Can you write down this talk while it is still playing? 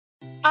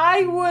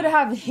I would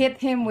have hit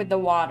him with the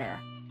water.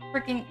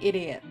 Freaking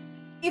idiot.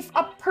 If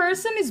a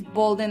person is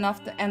bold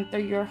enough to enter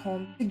your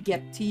home to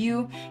get to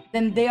you,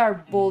 then they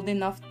are bold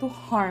enough to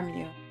harm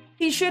you.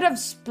 He should have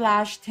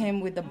splashed him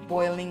with the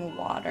boiling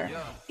water.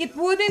 It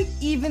wouldn't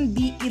even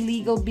be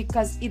illegal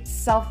because it's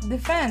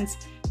self-defense,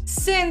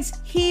 since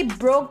he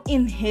broke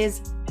in his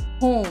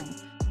home.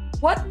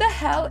 What the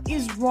hell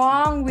is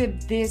wrong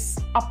with this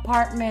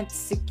apartment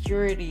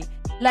security?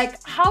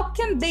 Like, how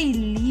can they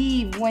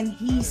leave when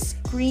he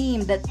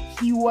screamed that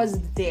he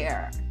was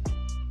there?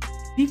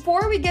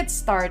 Before we get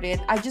started,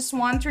 I just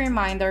want to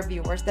remind our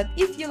viewers that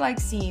if you like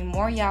seeing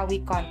more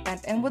yaoi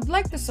content and would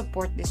like to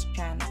support this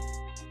channel,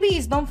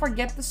 please don't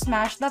forget to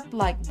smash that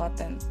like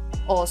button.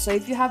 Also,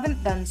 if you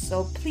haven't done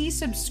so, please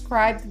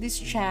subscribe to this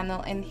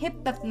channel and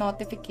hit that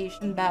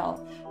notification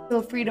bell.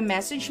 Feel free to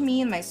message me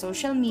in my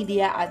social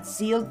media at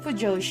Zealed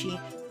Fujoshi,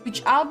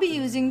 which I'll be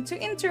using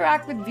to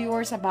interact with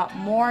viewers about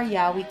more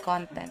yaoi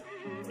content.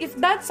 If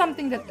that's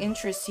something that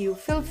interests you,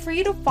 feel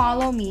free to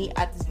follow me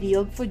at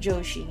Zealed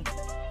Fujoshi.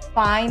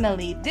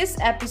 Finally, this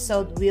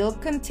episode will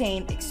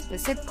contain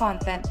explicit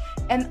content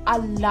and a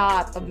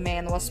lot of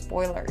manhwa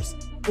spoilers.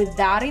 With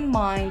that in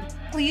mind,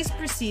 please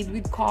proceed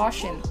with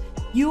caution.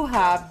 You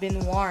have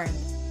been warned.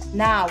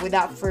 Now,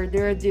 without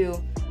further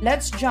ado,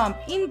 let's jump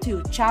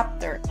into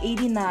chapter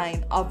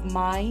 89 of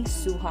My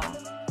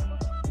Suha.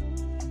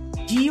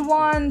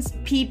 Jiwon's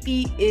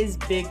pee-pee is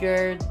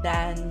bigger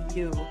than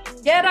you.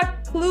 Get a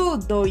clue,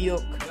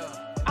 Doyuk.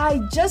 I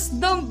just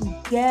don't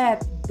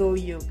get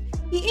Doyuk.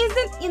 He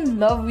isn't in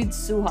love with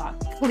Suha,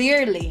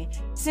 clearly,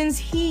 since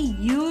he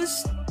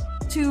used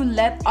to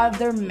let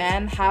other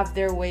men have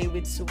their way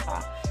with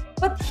Suha.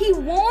 But he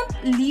won't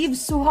leave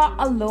Suha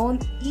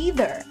alone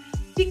either,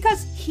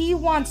 because he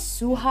wants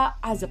Suha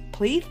as a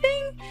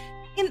plaything?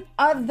 In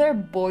other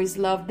boys'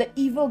 love, the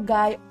evil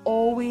guy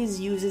always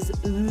uses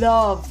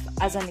love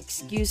as an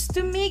excuse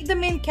to make the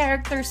main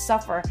character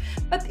suffer.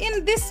 But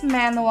in this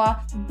manhwa,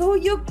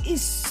 Doyuk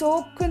is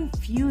so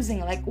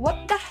confusing, like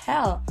what the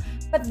hell?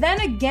 But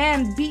then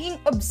again, being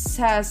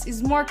obsessed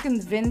is more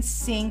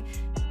convincing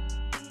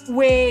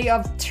way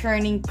of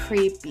turning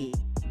creepy.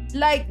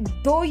 Like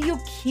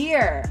Doyuk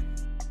here.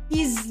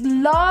 His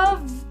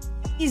love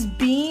is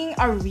being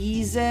a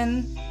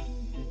reason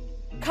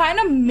kind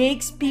of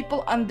makes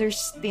people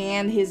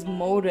understand his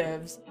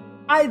motives.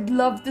 I'd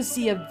love to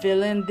see a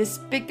villain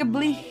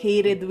despicably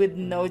hated with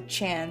no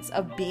chance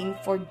of being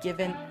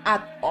forgiven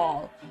at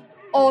all.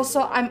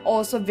 Also, I'm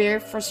also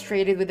very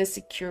frustrated with the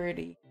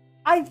security.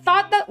 I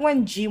thought that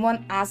when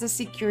Jiwon asked the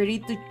security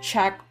to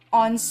check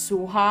on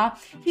Suha,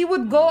 he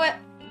would go and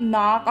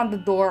knock on the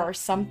door or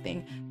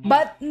something.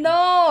 But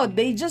no,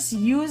 they just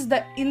used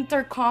the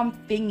intercom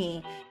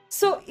thingy.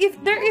 So if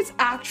there is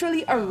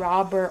actually a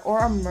robber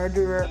or a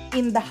murderer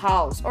in the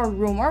house or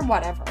room or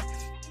whatever,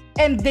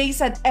 and they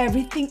said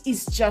everything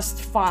is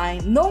just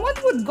fine, no one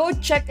would go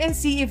check and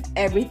see if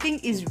everything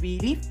is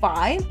really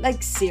fine?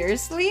 Like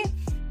seriously?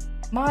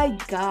 My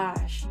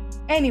gosh.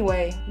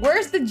 Anyway,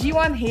 where's the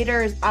Jiwon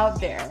haters out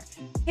there?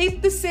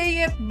 Hate to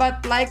say it,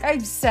 but like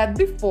I've said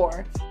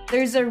before,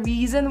 there's a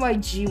reason why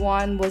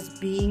Jiwon was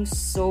being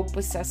so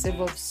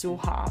possessive of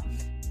Suha.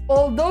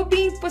 Although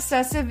being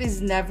possessive is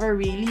never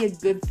really a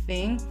good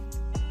thing,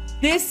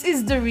 this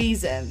is the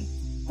reason.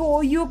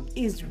 Doyuk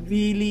is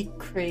really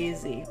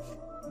crazy.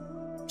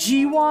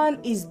 Jiwon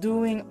is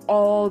doing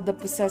all the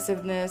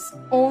possessiveness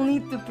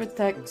only to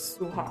protect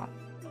Suha.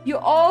 You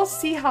all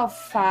see how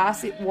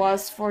fast it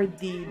was for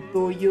the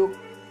Doyuk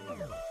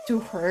to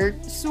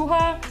hurt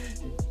Suha?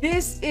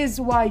 This is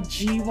why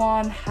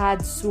Jiwon had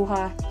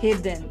Suha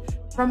hidden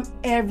from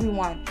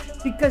everyone,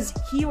 because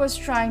he was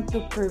trying to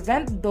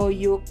prevent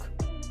Doyuk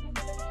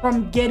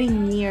from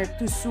getting near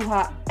to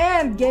Suha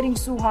and getting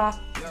Suha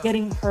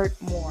getting hurt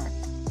more.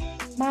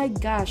 My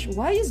gosh,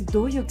 why is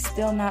Doyuk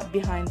still not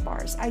behind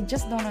bars? I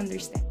just don't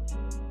understand.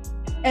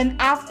 And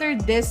after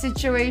this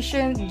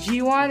situation,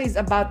 Jiwon is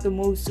about to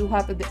move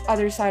Suha to the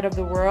other side of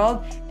the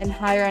world and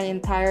hire an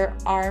entire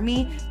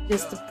army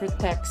just to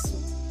protect Suha.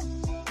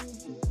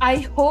 I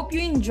hope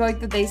you enjoyed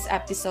today's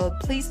episode.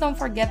 Please don't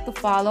forget to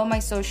follow my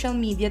social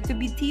media to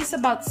be teased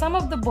about some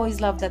of the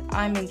boys' love that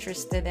I'm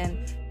interested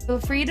in. Feel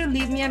free to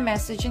leave me a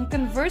message and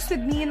converse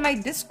with me in my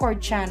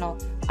Discord channel.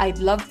 I'd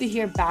love to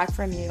hear back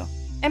from you.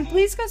 And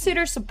please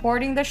consider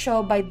supporting the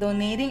show by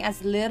donating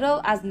as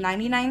little as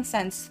 99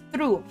 cents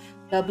through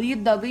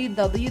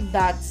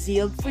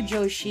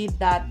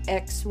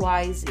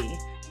www.zealedfujoshi.xyz.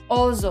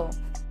 Also,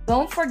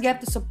 don't forget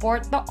to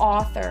support the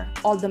author.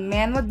 All the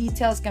manhwa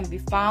details can be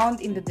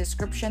found in the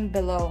description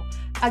below.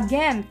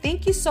 Again,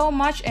 thank you so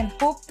much and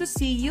hope to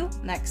see you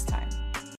next time.